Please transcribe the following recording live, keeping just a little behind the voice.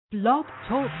Blog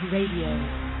Talk Radio.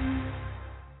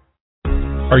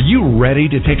 Are you ready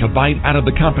to take a bite out of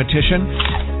the competition?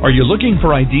 Are you looking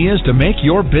for ideas to make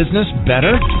your business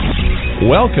better?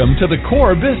 Welcome to the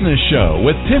Core Business Show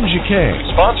with Tim Jacquet,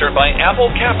 sponsored by Apple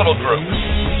Capital Group.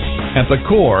 At the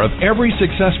core of every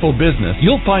successful business,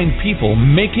 you'll find people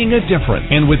making a difference.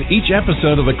 And with each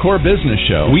episode of the Core Business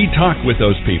Show, we talk with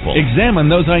those people,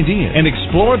 examine those ideas, and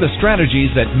explore the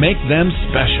strategies that make them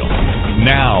special.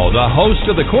 Now, the host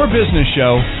of the Core Business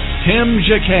Show, Tim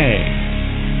Jacquet.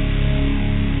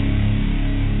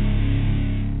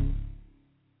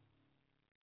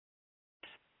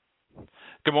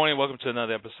 Good morning. Welcome to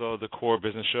another episode of the Core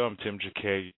Business Show. I'm Tim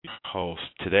Jacquet, host.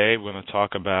 Today, we're going to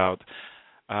talk about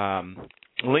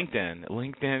LinkedIn.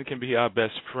 LinkedIn can be our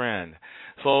best friend.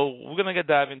 So we're going to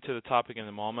dive into the topic in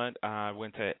a moment. We're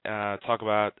going to talk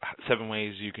about 7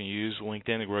 ways you can use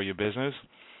LinkedIn to grow your business.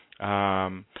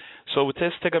 So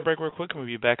let's take a break real quick, and we'll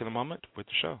be back in a moment with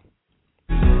the show.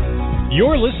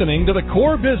 You're listening to the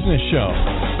Core Business Show,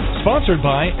 sponsored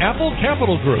by Apple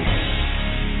Capital Group.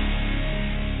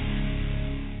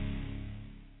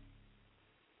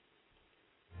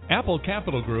 Apple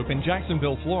Capital Group in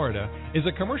Jacksonville, Florida, is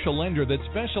a commercial lender that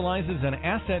specializes in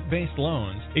asset-based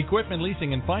loans, equipment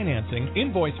leasing and financing,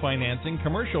 invoice financing,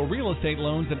 commercial real estate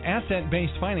loans, and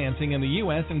asset-based financing in the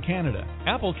U.S. and Canada.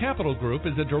 Apple Capital Group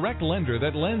is a direct lender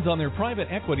that lends on their private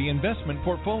equity investment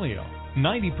portfolio.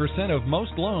 90% of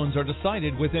most loans are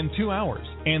decided within 2 hours,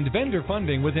 and vendor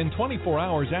funding within 24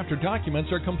 hours after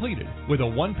documents are completed, with a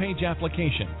one-page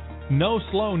application. No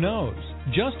slow no's,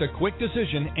 just a quick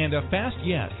decision and a fast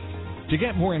yes. To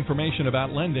get more information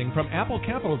about lending from Apple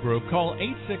Capital Group, call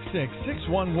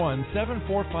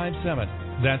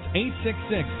 866-611-7457. That's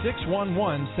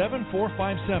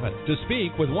 866-611-7457 to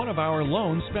speak with one of our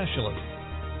loan specialists.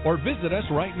 Or visit us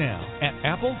right now at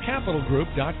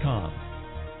applecapitalgroup.com.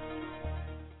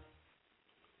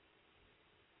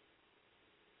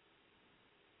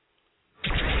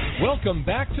 Welcome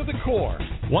back to the Core.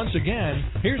 Once again,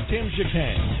 here's Tim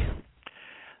Jacquet.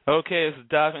 Okay, let's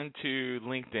dive into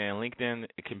LinkedIn. LinkedIn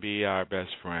can be our best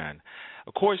friend.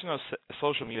 Of course,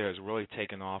 social media has really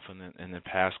taken off in the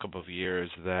past couple of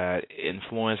years that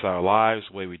influence our lives,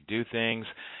 the way we do things,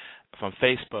 from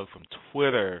Facebook, from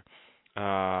Twitter,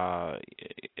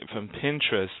 from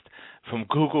Pinterest, from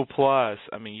Google+.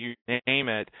 I mean, you name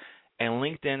it. And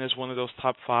LinkedIn is one of those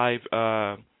top 5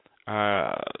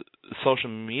 social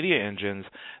media engines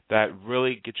that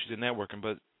really get you to networking.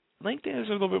 But LinkedIn is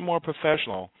a little bit more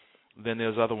professional than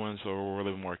those other ones that are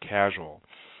really more casual.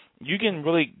 You can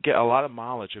really get a lot of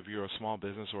mileage if you're a small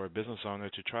business or a business owner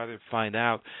to try to find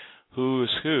out who is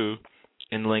who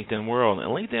in the LinkedIn world. And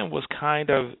LinkedIn was kind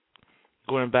of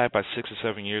going back by 6 or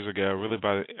 7 years ago, really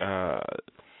by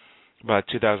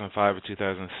 2005 or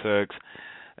 2006.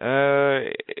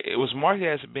 It was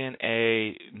marketed as being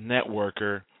a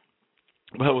networker,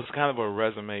 but it was kind of a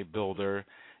resume builder.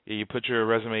 You put your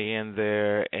resume in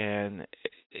there, and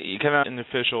you kind of an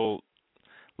official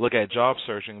look at job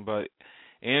searching, but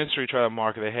industry try to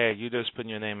market it, hey, you just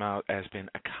putting your name out as being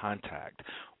a contact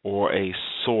or a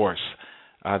source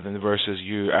versus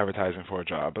you advertising for a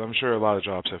job. But I'm sure a lot of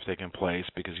jobs have taken place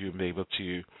because you'll be able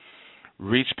to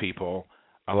reach people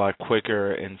a lot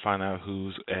quicker and find out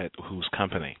who's at whose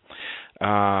company.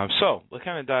 So let's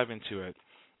kind of dive into it.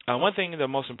 One thing, the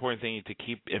most important thing to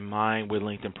keep in mind with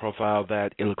LinkedIn profile,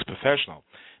 that it looks professional.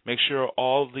 Make sure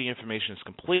all the information is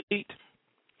complete,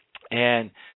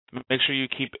 and make sure you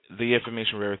keep the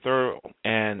information very thorough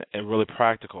and really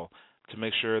practical to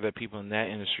make sure that people in that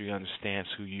industry understands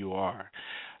who you are.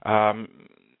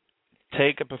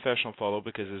 Take a professional photo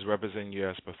because it's representing you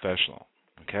as professional.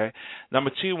 Okay.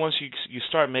 Number 2, once you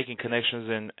start making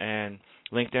connections in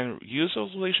LinkedIn, use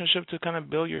those relationships to kind of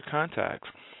build your contacts.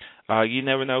 You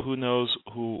never know who knows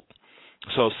who.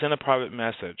 So send a private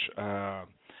message to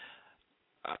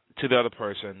the other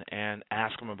person and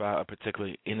ask them about a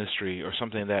particular industry or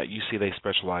something that you see they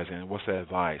specialize in. What's their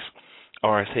advice?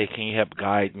 Or I say, can you help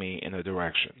guide me in a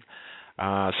direction?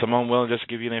 Someone willing just to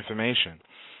give you the information.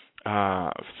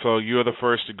 So you're the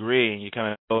first degree, and you're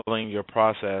kind of building your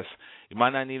process. You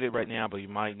might not need it right now, but you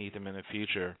might need them in the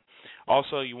future.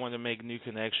 Also, you want to make new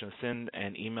connections. Send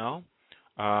an email.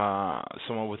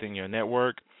 Someone within your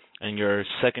network and your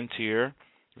second tier,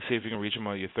 see if you can reach them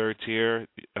on your third tier,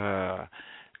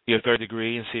 your third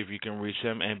degree, and see if you can reach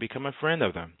them and become a friend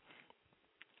of them.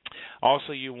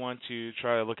 Also, you want to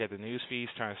try to look at the news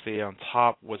feeds, trying to stay on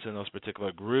top what's in those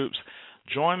particular groups.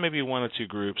 Join maybe 1 or 2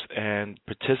 groups and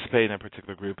participate in a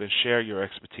particular group and share your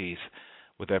expertise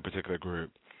with that particular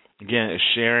group. Again, it's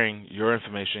sharing your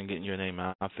information, getting your name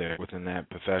out there within that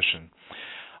profession.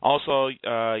 Also,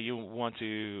 you want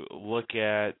to look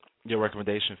at your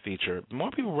recommendation feature. The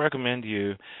more people recommend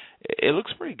you, it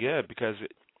looks pretty good because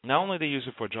not only they use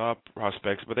it for job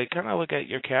prospects, but they kind of look at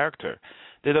your character.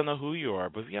 They don't know who you are,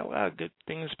 but if you have a lot of good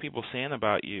things people saying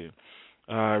about you,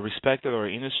 respected or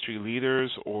industry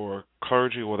leaders or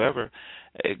clergy, whatever,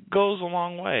 it goes a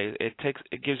long way. It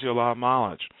gives you a lot of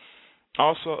mileage.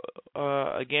 Also,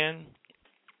 again,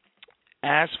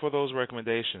 ask for those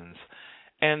recommendations.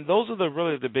 And those are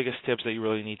really the biggest tips that you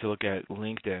really need to look at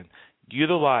LinkedIn.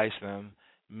 Utilize them,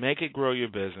 make it grow your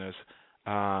business,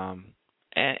 and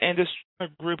just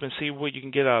group and see what you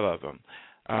can get out of them.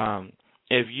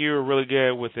 If you're really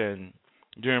good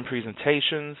doing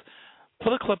presentations,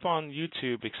 put a clip on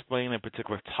YouTube explaining a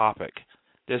particular topic.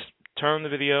 Just turn the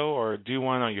video or do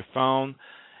one on your phone.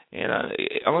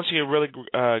 Unless you have a really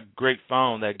great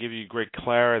phone that gives you great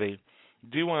clarity,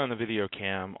 do one on the video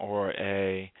cam or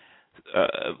a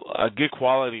good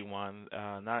quality one,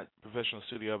 not professional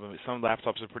studio, but some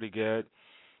laptops are pretty good.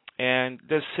 And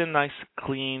just send a nice,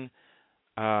 clean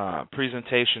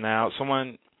presentation out.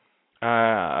 Someone,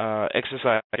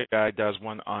 exercise guy does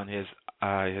one on his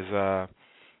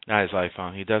not his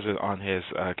iPhone. He does it on his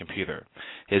computer,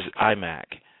 his iMac,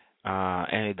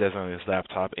 and he does it on his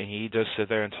laptop. And he just sit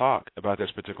there and talk about this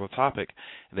particular topic,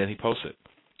 and then he posts it.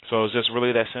 So it's just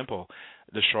really that simple.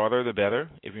 The shorter, the better.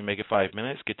 If you make it 5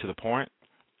 minutes, get to the point,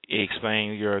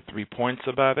 explain your 3 points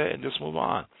about it, and just move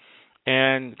on.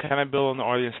 And kind of build an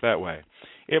audience that way.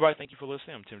 Everybody, thank you for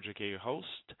listening. I'm Tim Jacquet, your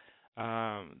host.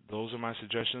 Those are my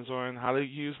suggestions on how to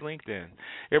use LinkedIn.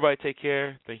 Everybody, take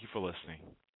care. Thank you for listening.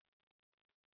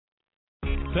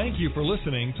 Thank you for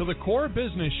listening to the Core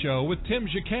Business Show with Tim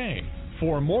Jacquet.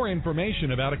 For more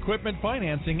information about equipment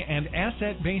financing and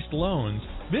asset-based loans,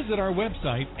 visit our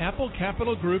website,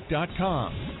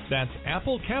 applecapitalgroup.com. That's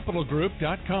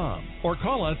applecapitalgroup.com. Or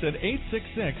call us at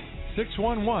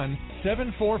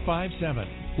 866-611-7457.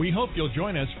 We hope you'll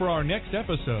join us for our next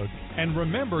episode. And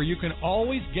remember, you can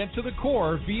always get to the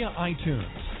core via iTunes.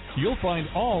 You'll find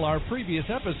all our previous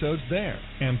episodes there.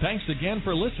 And thanks again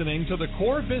for listening to the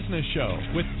Core Business Show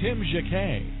with Tim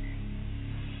Jacquet.